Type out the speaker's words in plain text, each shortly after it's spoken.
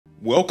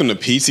Welcome to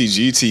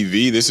PCG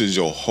TV. This is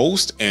your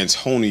host,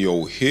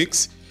 Antonio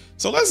Hicks.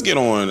 So let's get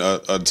on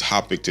a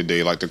topic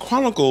today, like the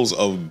Chronicles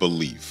of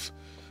Belief.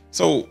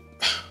 So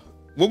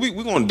we're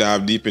going to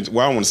dive deep into,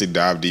 well, I don't want to say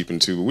dive deep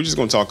into, but we're just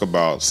going to talk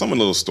about some of the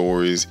little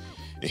stories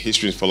and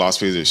history and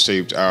philosophies that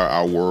shaped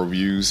our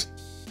worldviews.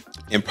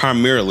 And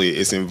primarily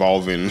it's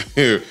involving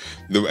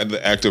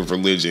the act of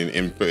religion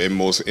and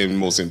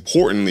most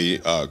importantly,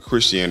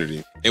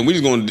 Christianity. And we're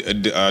just going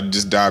to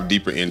just dive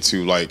deeper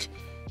into like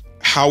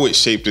how it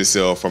shaped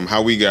itself from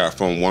how we got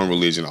from one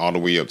religion all the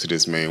way up to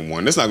this main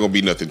one. That's not going to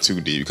be nothing too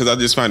deep because I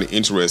just find it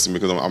interesting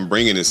because I'm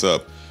bringing this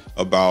up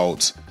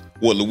about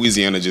what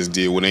Louisiana just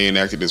did when they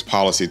enacted this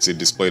policy to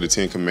display the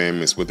 10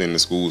 Commandments within the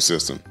school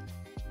system.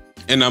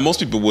 And now most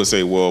people would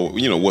say, well,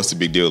 you know, what's the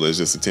big deal? It's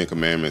just the 10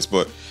 Commandments.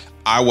 But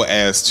I would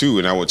ask too,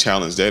 and I would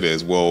challenge that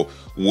as well,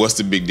 what's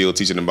the big deal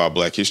teaching about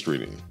Black history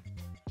then?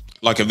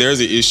 Like if there's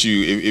an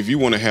issue, if you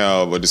want to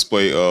have a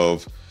display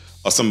of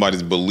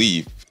somebody's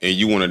belief and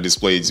you want to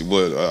display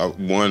what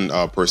one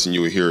person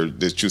you will hear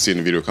that you see in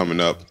the video coming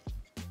up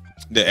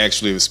that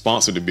actually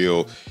sponsored the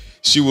bill,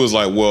 she was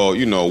like, well,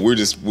 you know, we're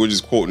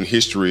just quoting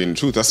history and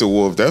truth. I said,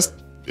 well, if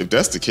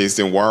that's the case,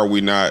 then why are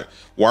we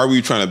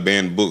trying to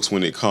ban books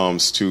when it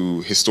comes to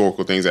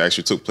historical things that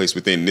actually took place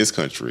within this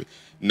country,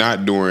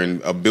 not during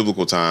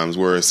biblical times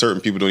where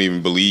certain people don't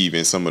even believe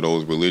in some of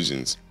those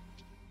religions?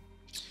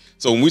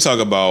 So when we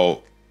talk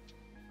about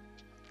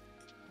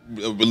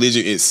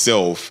religion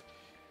itself,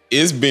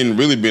 it's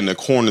really been the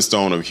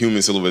cornerstone of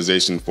human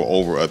civilization for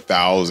over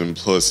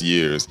 1,000+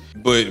 years.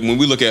 But when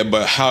we look at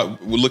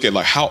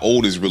how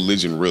old is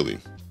religion really?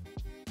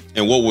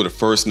 And what were the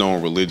first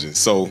known religions?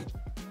 So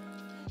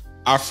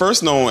our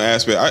first known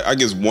aspect, I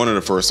guess one of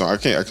the first known,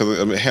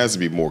 it has to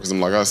be more because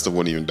our stuff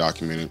wasn't even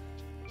documented.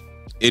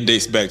 It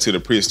dates back to the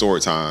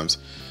prehistoric times.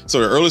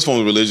 So the earliest form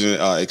of religion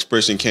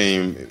expression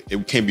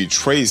can be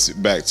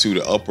traced back to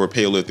the Upper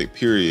Paleolithic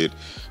period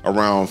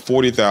around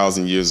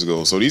 40,000 years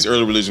ago. So these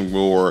early religions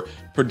were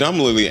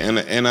predominantly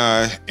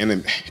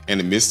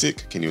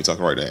animistic. Can you talk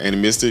right there?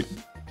 Animistic,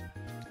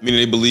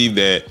 meaning they believed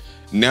that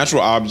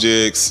natural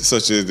objects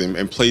such as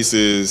and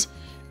places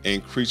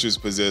and creatures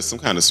possess some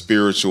kind of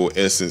spiritual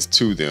essence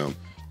to them.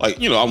 Like,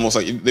 you know, almost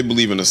like they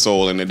believe in the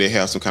soul and that they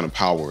have some kind of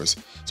powers.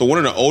 So one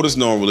of the oldest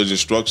known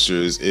religious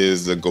structures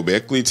is the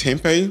Göbekli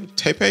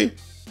Tepe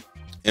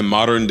in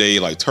modern day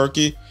like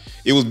Turkey.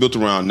 It was built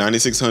around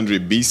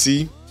 9600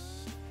 BC.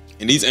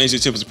 And these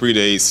ancient temples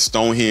predate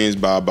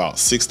Stonehenge by about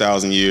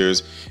 6,000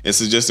 years and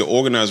suggest that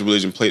organized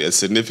religion played a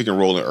significant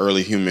role in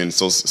early human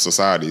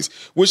societies.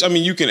 Which, I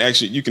mean, you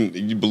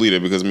believe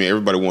it because, I mean,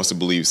 everybody wants to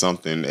believe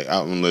something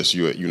unless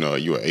you're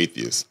an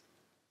atheist.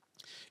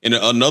 And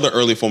another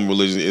early form of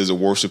religion is the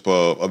worship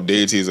of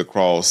deities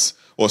across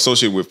or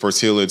associated with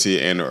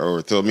fertility and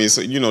earth. I mean,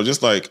 so, you know,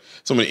 just like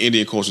some of the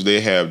Indian cultures,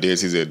 they have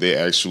deities that they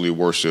actually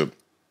worship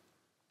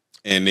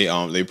and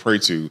they pray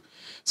to.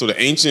 So the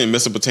ancient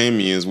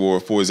Mesopotamians were,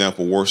 for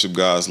example, worship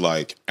gods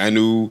like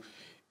Anu,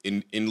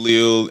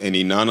 Enlil, and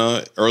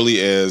Inanna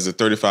early as the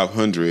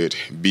 3500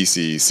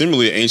 BC.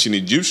 Similarly, ancient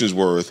Egyptians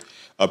were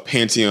a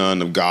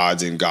pantheon of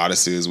gods and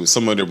goddesses with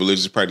some of their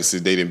religious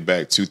practices dating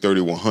back to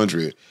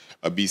 3100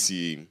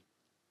 BCE.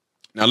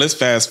 Now let's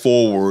fast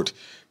forward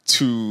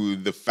to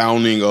the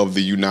founding of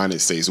the United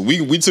States.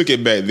 We took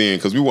it back then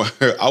because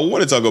I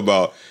want to talk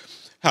about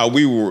how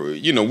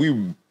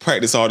we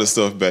practiced all this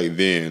stuff back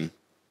then.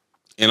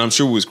 And I'm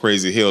sure it was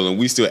crazy as hell, and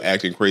we still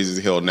acting crazy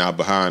as hell now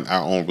behind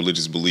our own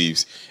religious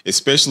beliefs,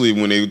 especially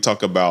when they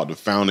talk about the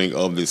founding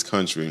of this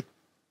country.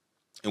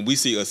 And we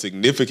see a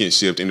significant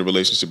shift in the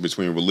relationship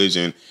between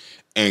religion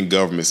and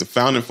governments. The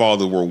founding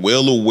fathers were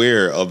well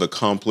aware of the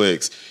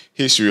complex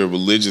history of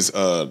religious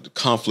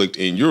conflict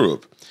in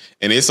Europe,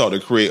 and they sought to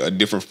create a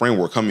different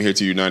framework coming here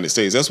to the United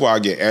States. That's why I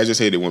get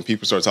agitated when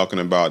people start talking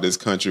about this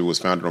country was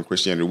founded on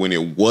Christianity when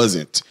it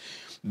wasn't.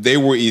 They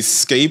were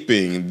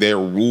escaping their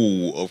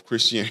rule of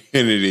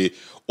Christianity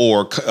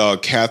or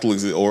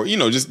Catholics or, you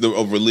know, just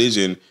of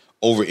religion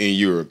over in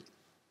Europe.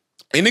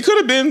 And it could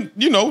have been,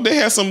 you know, they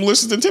had some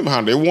listeners in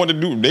Timberhound. They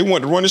wanted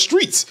to run the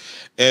streets.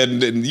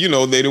 And, you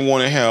know, they didn't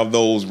want to have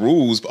those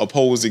rules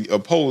posed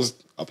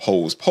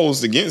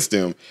against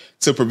them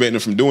to prevent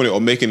them from doing it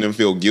or making them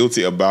feel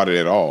guilty about it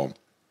at all.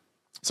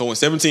 So in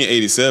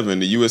 1787,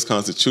 the U.S.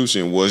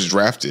 Constitution was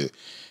drafted.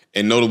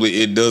 And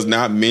notably, it does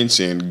not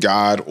mention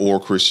God or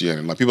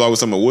Christianity. Like people always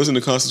talk about what's in the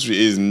Constitution, it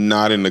is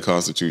not in the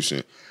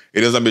Constitution.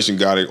 It does not mention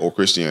God or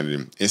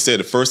Christianity. Instead,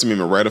 the First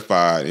Amendment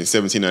ratified in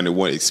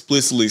 1791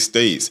 explicitly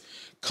states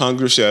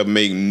Congress shall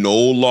make no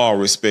law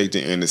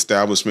respecting an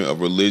establishment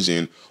of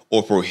religion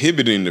or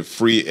prohibiting the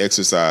free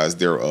exercise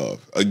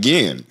thereof.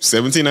 Again,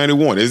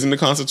 1791 is in the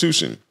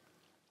Constitution.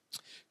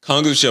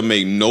 Congress shall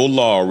make no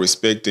law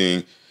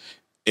respecting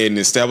an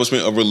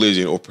establishment of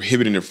religion or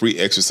prohibiting the free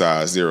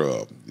exercise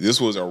thereof. This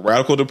was a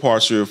radical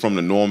departure from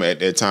the norm at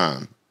that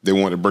time. They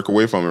wanted to break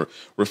away from it,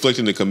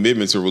 reflecting the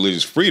commitment to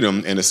religious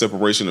freedom and the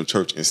separation of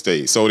church and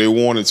state. So they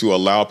wanted to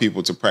allow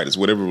people to practice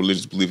whatever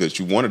religious belief that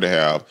you wanted to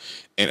have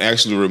and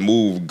actually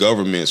remove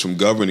governments from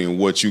governing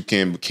what you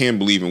can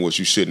believe and what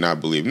you should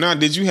not believe. Now,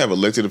 did you have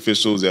elected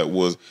officials that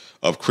was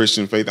of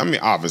Christian faith? I mean,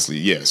 obviously,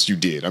 yes, you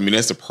did. I mean,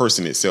 that's the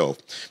person itself.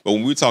 But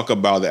when we talk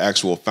about the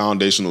actual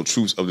foundational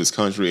truths of this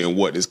country and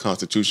what this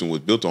Constitution was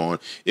built on,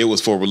 it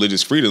was for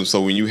religious freedom.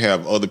 So when you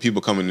have other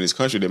people coming in this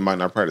country that might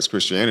not practice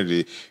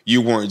Christianity,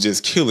 you weren't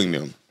just killing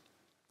them,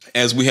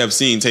 as we have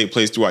seen take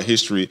place throughout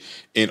history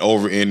and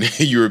over in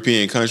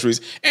European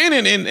countries and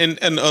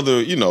in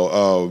other,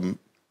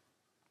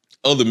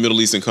 other Middle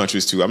Eastern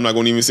countries too. I'm not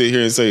going to even sit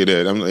here and say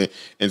that.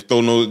 And throw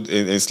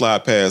and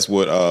slide past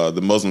what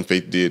the Muslim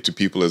faith did to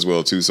people as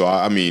well too. So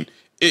I mean,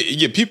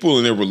 people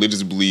in their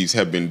religious beliefs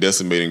have been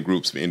decimating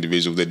groups of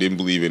individuals that didn't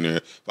believe in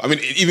their. I mean,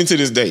 even to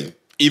this day.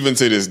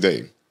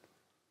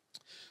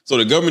 So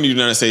the government of the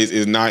United States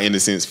is not, in a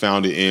sense,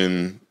 founded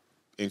in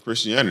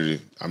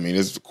Christianity. I mean,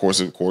 it's of course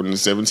according to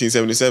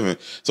 1777.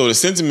 So the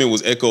sentiment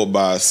was echoed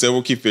by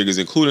several key figures,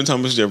 including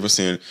Thomas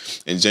Jefferson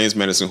and James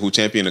Madison, who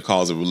championed the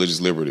cause of religious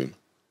liberty.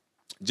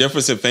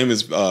 Jefferson's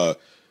famous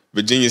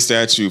Virginia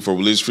statute for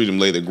religious freedom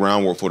laid the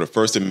groundwork for the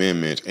First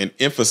Amendment and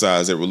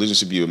emphasized that religion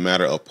should be a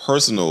matter of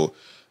personal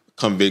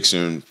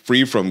conviction,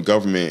 free from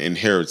government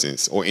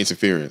inheritance or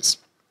interference.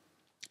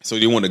 So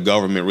you want the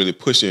government really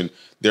pushing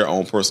their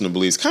own personal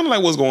beliefs, kind of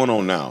like what's going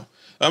on now.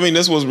 I mean,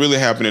 that's what's really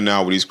happening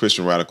now with these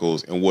Christian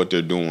radicals and what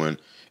they're doing.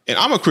 And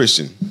I'm a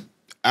Christian.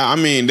 I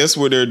mean, that's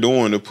what they're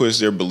doing, to push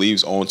their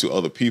beliefs onto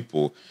other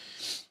people.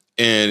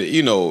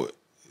 And,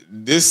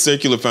 this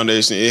secular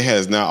foundation, it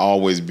has not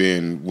always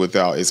been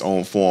without its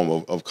own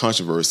form of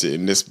controversy.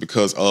 And this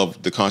because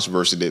of the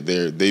controversy that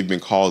they've been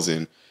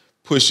causing,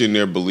 pushing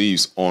their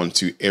beliefs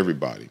onto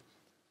everybody.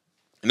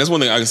 And that's one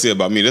thing I can say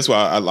about me. That's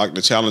why I like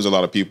to challenge a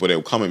lot of people that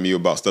will come at me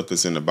about stuff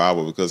that's in the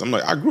Bible, because I'm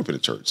like, I grew up in the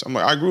church.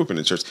 I grew up in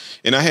the church.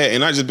 And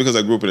not just because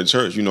I grew up in the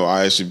church,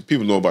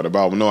 people know about the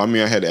Bible. No, I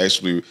mean, I had to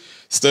actually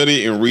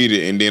study and read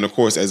it. And then, of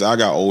course, as I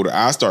got older,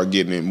 I started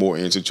getting it more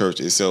into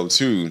church itself,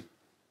 too.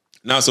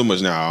 Not so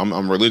much now.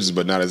 I'm religious,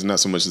 but not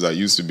so much as I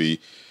used to be,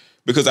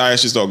 because I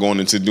actually started going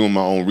into doing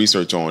my own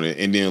research on it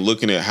and then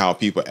looking at how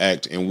people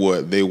act and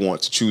what they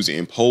want to choose to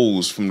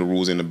impose from the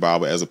rules in the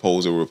Bible, as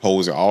opposed to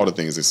opposing all the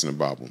things that's in the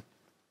Bible.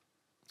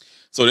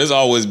 So there's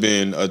always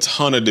been a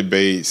ton of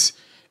debates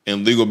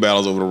and legal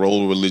battles over the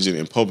role of religion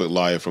in public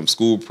life, from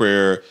school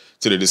prayer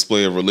to the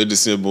display of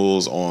religious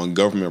symbols on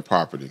government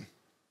property.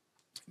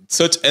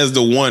 Such as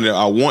the one that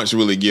I want to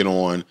really get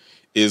on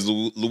is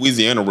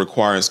Louisiana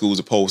requiring schools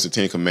to post the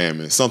 10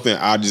 Commandments, something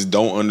I just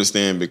don't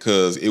understand,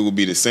 because it would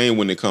be the same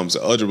when it comes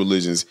to other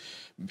religions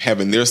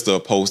having their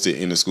stuff posted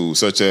in the schools,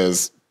 such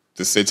as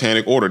the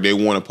Satanic Order. They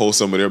want to post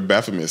some of their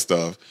Baphomet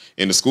stuff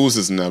in the school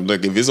system. Now,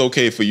 like, if it's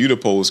okay for you to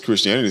post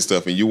Christianity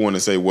stuff and you want to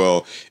say,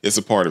 well, it's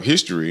a part of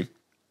history,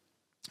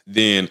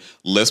 then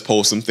let's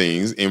post some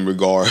things in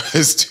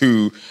regards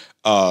to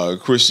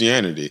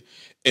Christianity.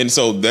 And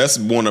so that's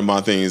one of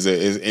my things that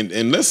is,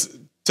 and let's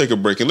take a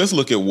break and let's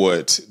look at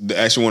what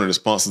one of the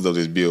sponsors of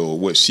this bill,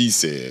 what she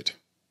said.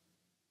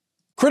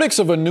 Critics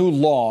of a new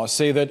law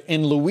say that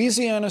in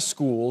Louisiana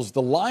schools,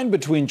 the line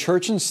between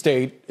church and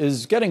state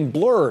is getting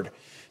blurred.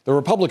 The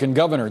Republican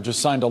governor just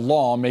signed a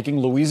law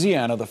making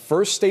Louisiana the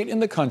first state in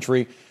the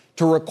country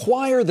to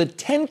require the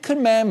 10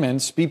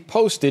 Commandments be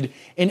posted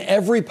in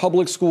every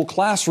public school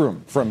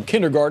classroom, from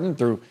kindergarten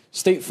through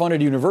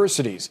state-funded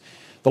universities.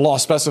 The law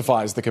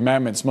specifies the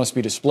commandments must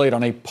be displayed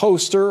on a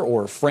poster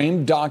or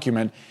framed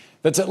document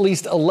that's at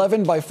least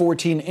 11 by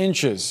 14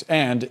 inches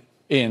and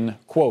in,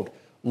 quote,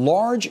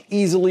 large,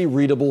 easily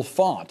readable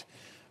font.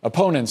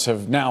 Opponents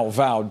have now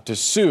vowed to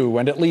sue,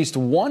 and at least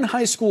one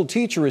high school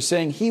teacher is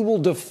saying he will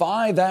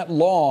defy that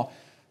law,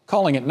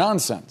 calling it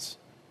nonsense.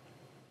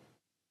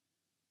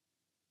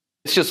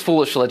 It's just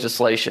foolish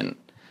legislation.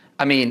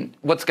 I mean,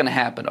 what's going to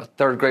happen? A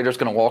third grader is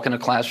going to walk in a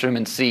classroom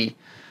and see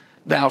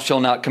 "Thou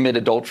shalt not commit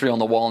adultery" on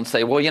the wall and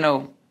say,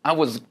 well, I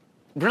was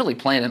really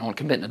planning on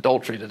committing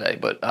adultery today,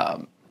 but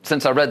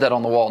since I read that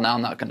on the wall, now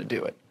I'm not going to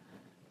do it.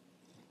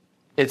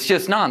 It's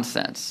just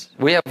nonsense.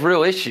 We have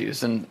real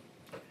issues. And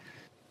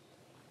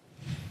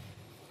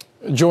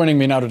joining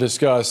me now to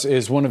discuss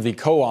is one of the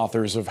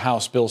co-authors of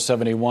House Bill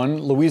 71,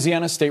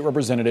 Louisiana State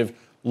Representative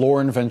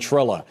Lauren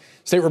Ventrella.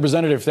 State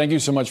Representative, thank you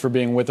so much for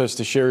being with us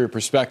to share your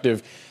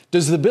perspective.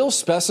 Does the bill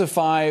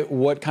specify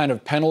what kind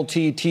of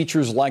penalty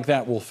teachers like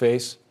that will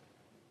face?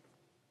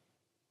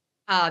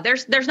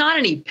 There's not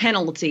any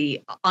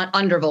penalty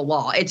under the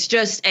law. It's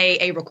just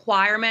a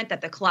requirement that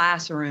the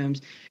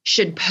classrooms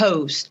should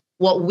post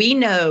what we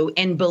know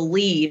and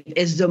believe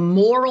is the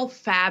moral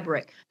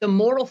fabric, the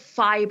moral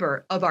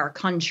fiber of our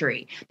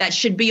country that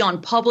should be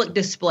on public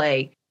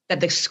display,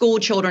 that the school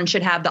children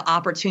should have the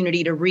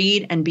opportunity to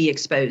read and be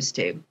exposed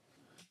to.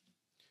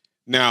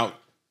 Now,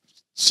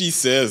 she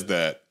says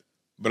that,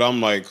 but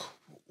I'm like,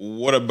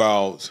 what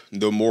about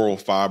the moral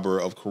fiber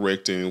of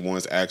correcting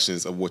one's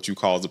actions of what you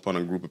cause upon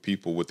a group of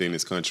people within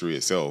this country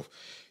itself?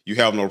 You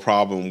have no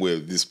problem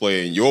with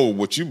displaying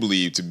what you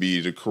believe to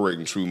be the correct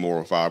and true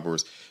moral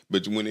fibers.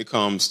 But when it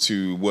comes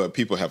to what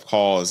people have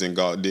caused and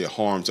did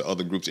harm to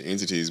other groups and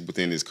entities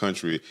within this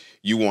country,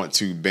 you want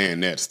to ban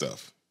that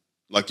stuff.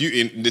 Like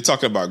they're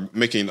talking about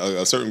making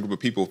a certain group of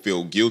people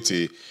feel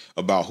guilty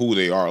about who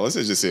they are. Let's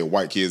just say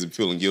white kids are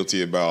feeling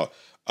guilty about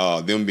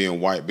them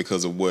being white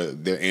because of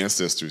what their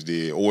ancestors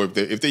did, or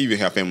if they even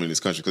have family in this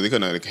country, because they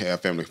could not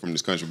have family from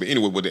this country. But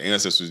anyway, what their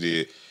ancestors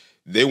did,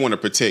 they want to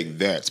protect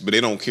that, but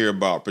they don't care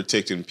about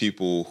protecting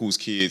people whose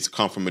kids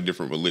come from a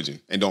different religion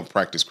and don't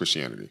practice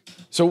Christianity.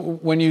 So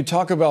when you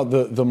talk about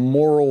the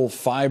moral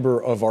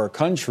fiber of our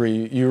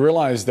country, you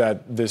realize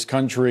that this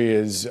country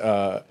is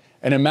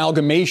an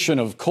amalgamation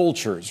of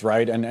cultures,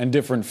 right, and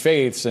different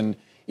faiths. And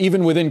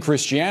even within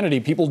Christianity,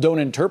 people don't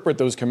interpret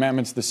those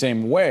commandments the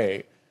same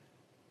way.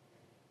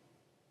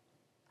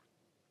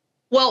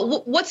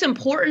 Well, what's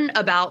important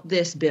about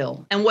this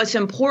bill and what's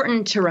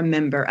important to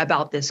remember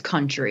about this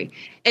country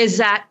is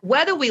that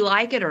whether we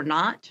like it or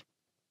not,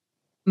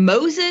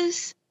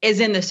 Moses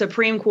is in the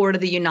Supreme Court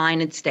of the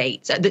United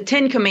States. The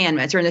 10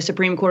 Commandments are in the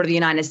Supreme Court of the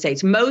United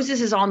States. Moses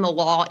is on the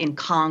law in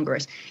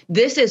Congress.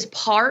 This is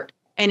part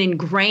and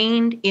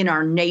ingrained in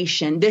our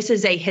nation. This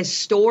is a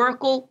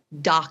historical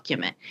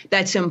document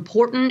that's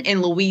important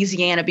in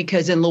Louisiana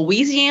because in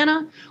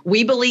Louisiana,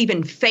 we believe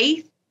in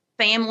faith,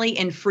 family,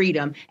 and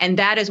freedom. And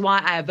that is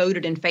why I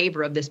voted in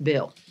favor of this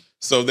bill.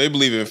 So if they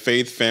believe in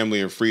faith,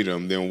 family, and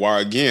freedom, then why,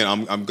 again,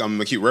 I'm going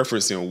to keep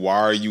referencing, why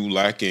are you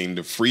lacking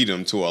the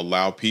freedom to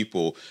allow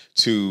people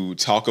to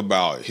talk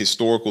about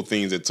historical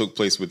things that took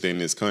place within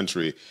this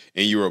country,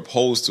 and you're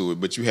opposed to it,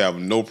 but you have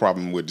no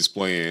problem with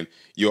displaying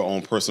your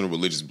own personal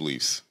religious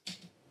beliefs?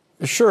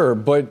 Sure,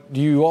 but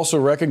do you also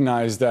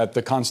recognize that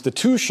the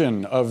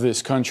Constitution of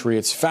this country,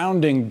 its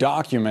founding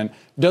document,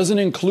 doesn't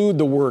include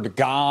the word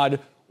God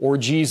or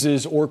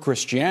Jesus or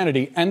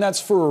Christianity, and that's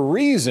for a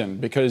reason,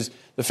 because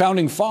the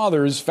founding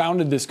fathers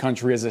founded this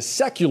country as a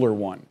secular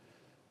one.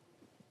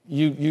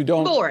 You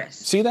don't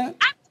see that?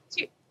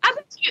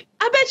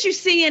 I bet you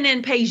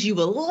CNN pays you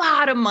a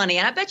lot of money,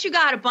 and I bet you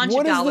got a bunch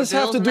of dollar bills. What does this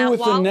have to do with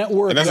the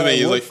network? And that's the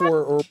thing,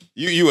 like,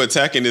 you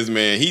attacking this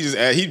man.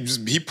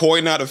 He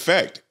pointing out the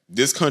fact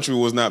this country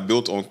was not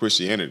built on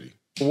Christianity.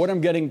 What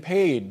I'm getting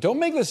paid. Don't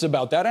make this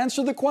about that.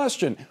 Answer the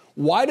question.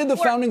 Why did the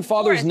founding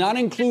fathers not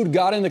include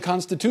God in the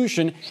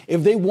Constitution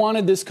if they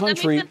wanted this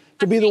country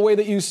to be the way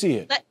that you see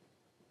it?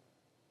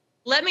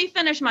 Let me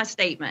finish my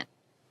statement.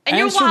 And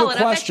answer the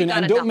question,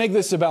 and don't make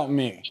this about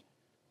me.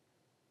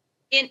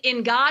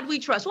 In God we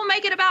trust. Well,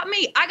 make it about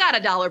me. I got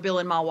a dollar bill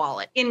in my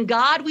wallet. In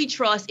God we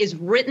trust is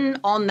written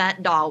on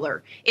that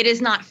dollar. It is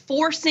not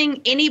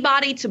forcing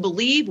anybody to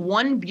believe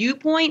one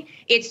viewpoint.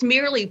 It's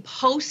merely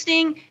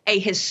posting a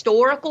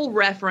historical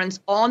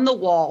reference on the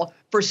wall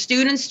for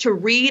students to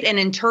read and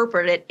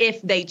interpret it if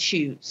they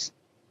choose.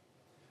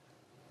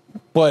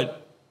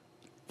 But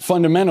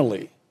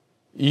fundamentally,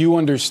 you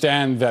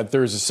understand that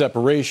there's a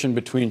separation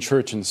between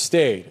church and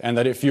state, and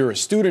that if you're a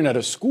student at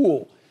a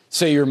school,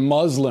 say you're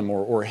Muslim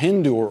or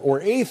Hindu or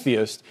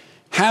atheist,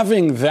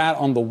 having that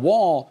on the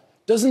wall,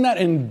 doesn't that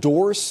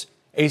endorse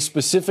a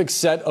specific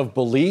set of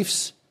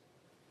beliefs?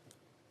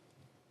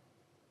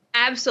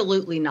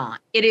 Absolutely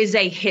not. It is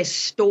a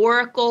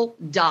historical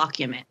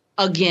document.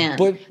 Again,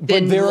 but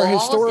there are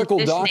historical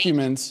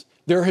documents.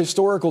 There are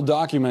historical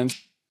documents.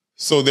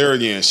 So there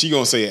again, she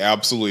gonna say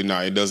absolutely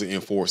not. It doesn't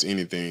enforce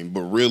anything,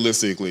 but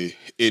realistically,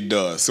 it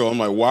does. So I'm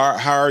like, why?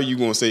 How are you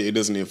gonna say it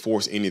doesn't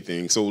enforce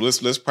anything? So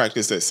let's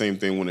practice that same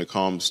thing when it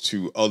comes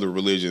to other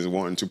religions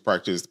wanting to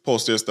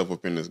post their stuff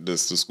up in the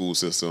school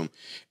system,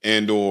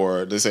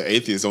 or let's say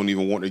atheists don't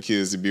even want their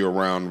kids to be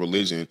around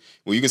religion.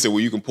 Well, you can say,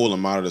 well, you can pull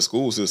them out of the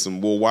school system.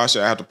 Well, why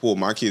should I have to pull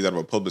my kids out of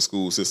a public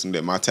school system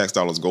that my tax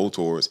dollars go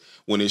towards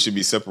when it should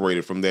be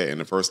separated from that in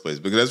the first place?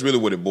 Because that's really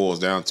what it boils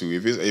down to.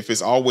 If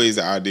it's always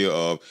the idea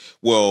of,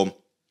 well,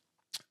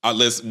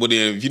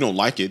 then if you don't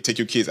like it, take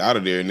your kids out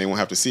of there and they won't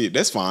have to see it.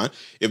 That's fine.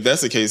 If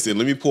that's the case, then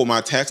let me pull my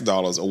tax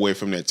dollars away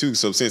from that too.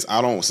 So since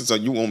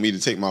you want me to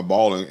take my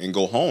ball and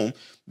go home,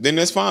 then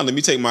that's fine. Let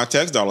me take my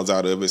tax dollars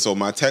out of it, so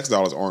my tax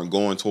dollars aren't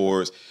going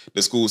towards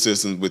the school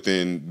systems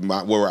within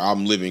where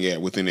I'm living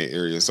at within that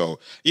area. So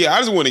yeah, I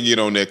just want to get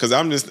on that because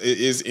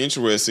it's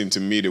interesting to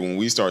me that when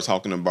we start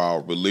talking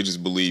about religious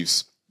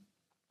beliefs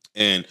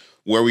and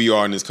where we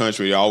are in this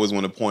country, I always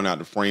want to point out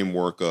the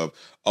framework of,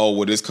 oh,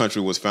 well, this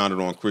country was founded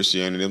on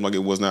Christianity. Like, it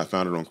was not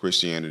founded on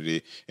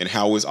Christianity, and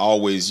how it's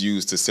always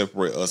used to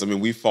separate us. I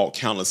mean, we fought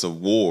countless of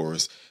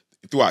wars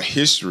throughout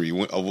history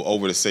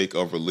over the sake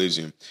of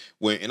religion.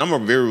 And I'm a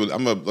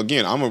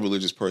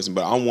religious person,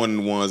 but I'm one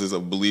of the ones that's a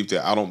belief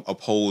that I don't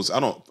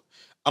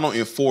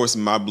enforce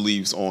my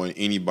beliefs on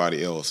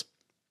anybody else.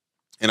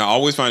 And I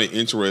always find it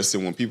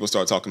interesting when people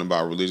start talking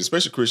about religion,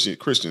 especially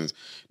Christians.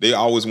 They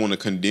always want to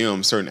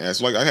condemn certain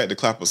aspects. Like, I had to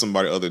clap for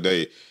somebody the other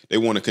day. They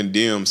want to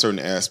condemn certain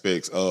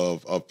aspects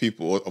of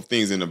people, of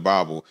things in the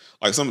Bible.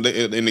 Like, and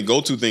the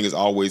go-to thing is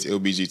always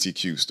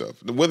LGBTQ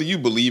stuff. Whether you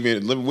believe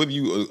in it, whether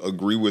you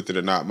agree with it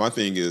or not, my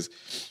thing is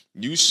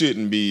you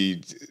shouldn't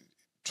be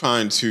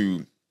trying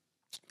to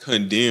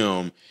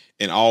condemn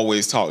and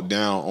always talk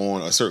down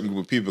on a certain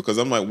group of people, because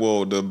I'm like,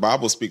 well, the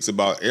Bible speaks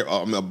about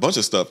a bunch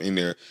of stuff in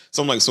there.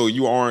 So I'm like, so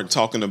you aren't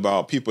talking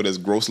about people that's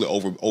grossly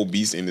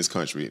obese in this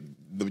country.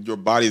 Your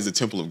body is the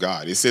temple of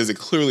God. It says it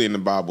clearly in the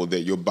Bible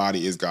that your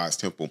body is God's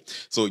temple.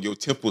 So your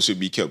temple should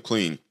be kept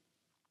clean.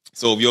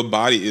 So if your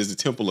body is the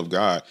temple of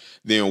God,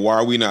 then why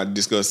are we not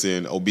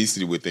discussing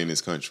obesity within this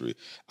country?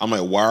 I'm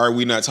like, why are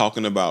we not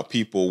talking about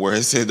people where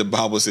it says, the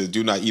Bible says,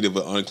 do not eat of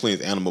an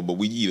unclean animal, but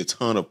we eat a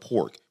ton of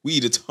pork. We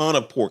eat a ton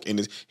of pork in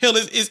this. Hell,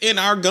 it's in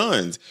our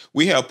guns.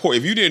 We have pork.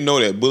 If you didn't know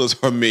that, bullets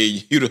are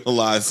made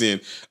utilizing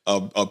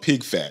a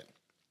pig fat.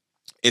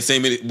 And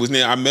same, it was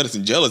in our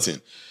medicine,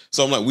 gelatin.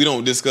 So I'm like, we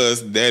don't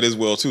discuss that as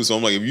well too. So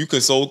I'm like, if you're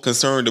so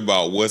concerned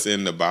about what's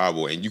in the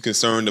Bible, and you're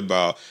concerned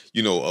about,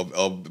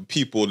 of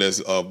people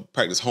that's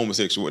practice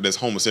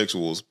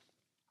homosexuals,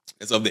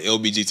 it's of the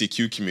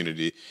LGBTQ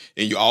community,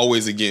 and you're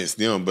always against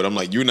them. But I'm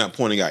like, you're not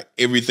pointing out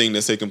everything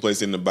that's taking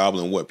place in the Bible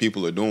and what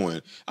people are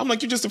doing. I'm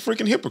like, you're just a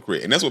freaking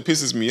hypocrite. And that's what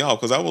pisses me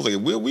off, because I was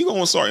like, we're going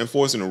to start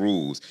enforcing the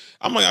rules.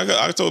 I'm like,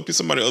 I told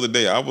somebody the other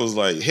day, I was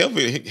like,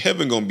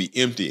 heaven going to be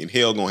empty, and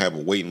hell going to have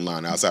a waiting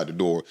line outside the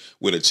door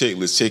with a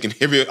checklist checking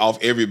off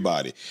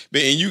everybody.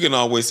 And you can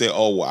always say,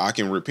 oh, well, I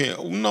can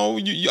repent. No,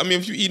 I mean,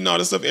 if you're eating all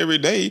this stuff every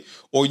day,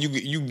 or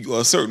you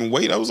a certain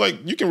weight, I was like,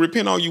 you can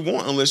repent all you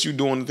want, unless you're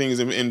doing things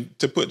and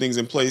to put things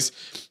in place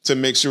to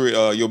make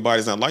sure your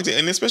body's not like that.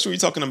 And especially when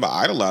you're talking about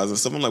idolizing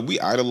stuff, I'm like, we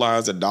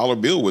idolize a dollar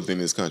bill within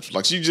this country.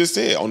 Like she just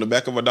said, on the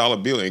back of a dollar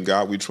bill, in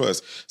God we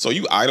trust. So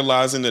you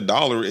idolizing the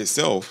dollar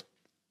itself.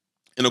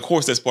 And of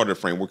course, that's part of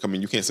the framework. I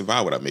mean, you can't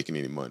survive without making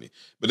any money.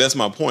 But that's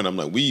my point. I'm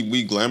like,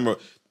 we glamour.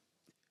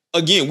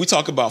 Again, we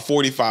talk about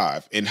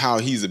 45 and how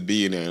he's a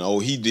billionaire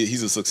and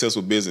he's a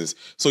successful business.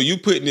 So you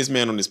putting this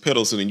man on this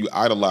pedestal and you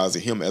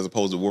idolizing him as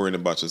opposed to worrying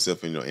about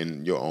yourself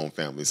and your own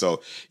family.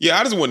 So yeah,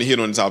 I just want to hit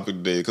on the topic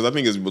today, because I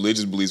think his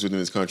religious beliefs within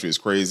this country is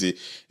crazy,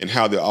 and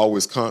how they're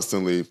always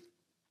constantly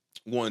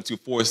wanting to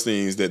force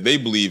things that they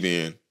believe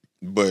in,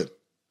 but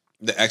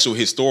the actual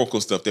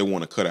historical stuff they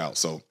want to cut out.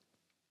 So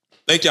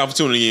thank y'all for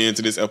tuning in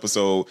to this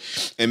episode.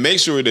 And make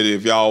sure that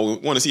if y'all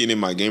want to see any of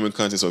my gaming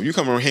content, so if you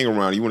come and hang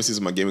around, you want to see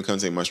some of my gaming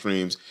content, my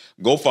streams,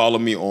 go follow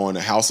me on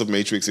the House of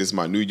Matrix. It's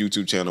my new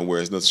YouTube channel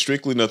where it's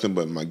strictly nothing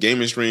but my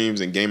gaming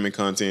streams and gaming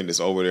content that's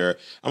over there.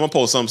 I'm going to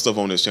post some stuff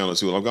on this channel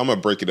too. I'm going to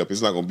break it up.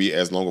 It's not going to be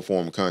as long a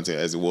form of content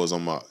as it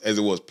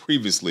was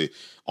previously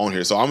on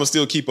here. So I'm going to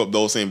still keep up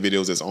those same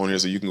videos that's on here,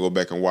 so you can go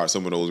back and watch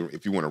some of those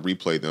if you want to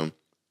replay them,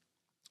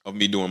 of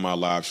me doing my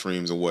live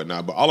streams and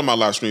whatnot. But all of my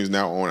live streams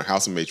now are on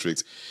House of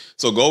Matrix.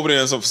 So go over there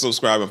and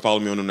subscribe and follow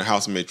me on the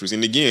House of Matrix.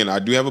 And again, I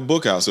do have a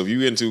book out. So if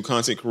you're into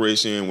content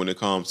creation when it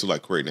comes to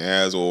like creating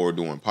ads or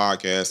doing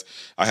podcasts,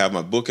 I have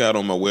my book out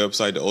on my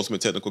website, The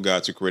Ultimate Technical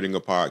Guide to Creating a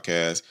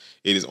Podcast.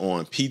 It is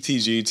on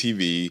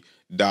ptgtv.online.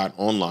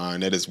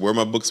 That is where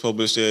my book's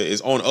published at.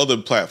 It's on other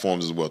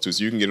platforms as well too.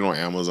 So you can get it on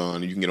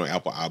Amazon, you can get it on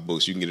Apple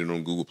iBooks, you can get it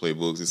on Google Play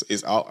Books.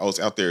 It's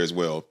out there as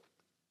well.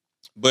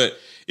 But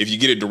if you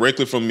get it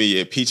directly from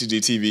me at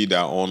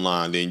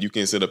ptgtv.online, then you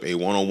can set up a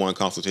one-on-one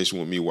consultation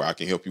with me where I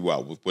can help you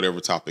out with whatever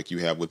topic you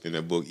have within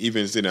that book.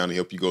 Even sit down and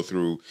help you go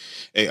through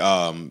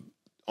on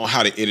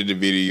how to edit a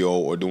video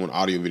or doing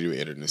audio video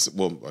editing.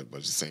 Well,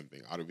 it's the same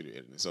thing, audio video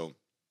editing. So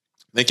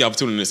thank y'all for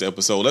tuning in this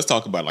episode. Let's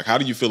talk about how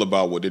do you feel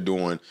about what they're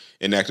doing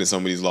enacting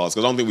some of these laws?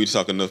 Because I don't think we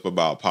talk enough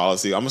about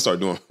policy. I'm gonna start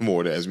doing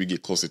more of that as we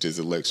get closer to this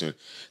election,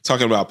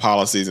 talking about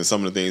policies and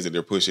some of the things that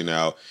they're pushing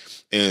out.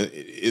 And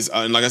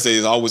like I say,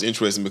 it's always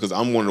interesting, because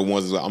I'm one of the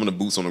ones I'm the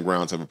boots on the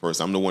ground type of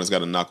person. I'm the one that's got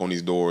to knock on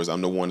these doors.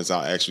 I'm the one that's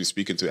out actually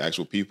speaking to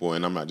actual people,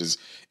 and I'm not just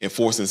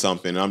enforcing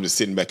something. And I'm just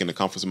sitting back in the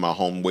comfort of my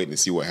home waiting to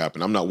see what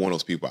happens. I'm not one of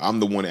those people. I'm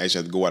the one that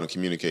actually has to go out and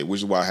communicate, which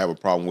is why I have a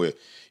problem with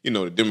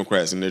the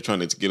Democrats, and they're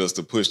trying to get us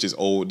to push these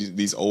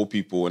old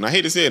people. And I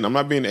hate to say it, and I'm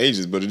not being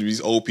ageist, but these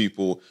old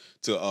people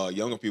to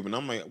younger people. And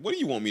I'm like, what do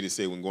you want me to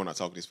say when going out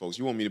talking to these folks?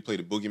 You want me to play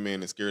the boogeyman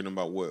and scare them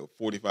about what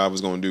 45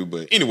 is going to do?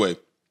 But anyway,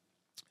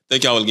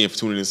 thank y'all again for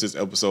tuning in to this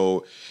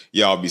episode.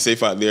 Y'all be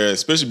safe out there,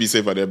 especially be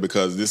safe out there,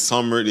 because this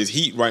summer, this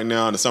heat right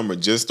now, and the summer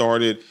just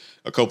started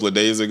a couple of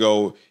days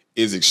ago,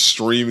 is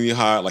extremely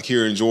hot. Like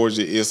here in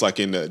Georgia, it's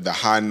like in the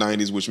high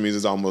 90s, which means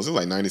it's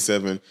like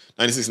 96 and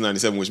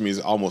 97, which means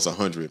almost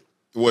 100.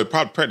 Well, it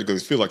practically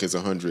feels like it's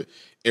 100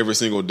 every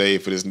single day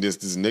for this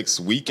next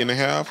week and a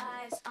half.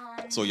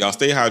 So y'all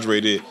stay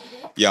hydrated.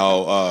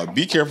 Y'all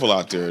be careful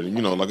out there.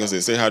 Like I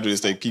said, stay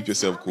hydrated, keep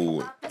yourself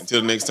cool.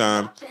 Until the next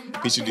time,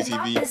 PGD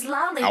TV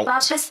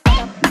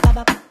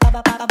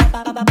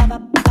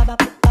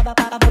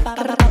out.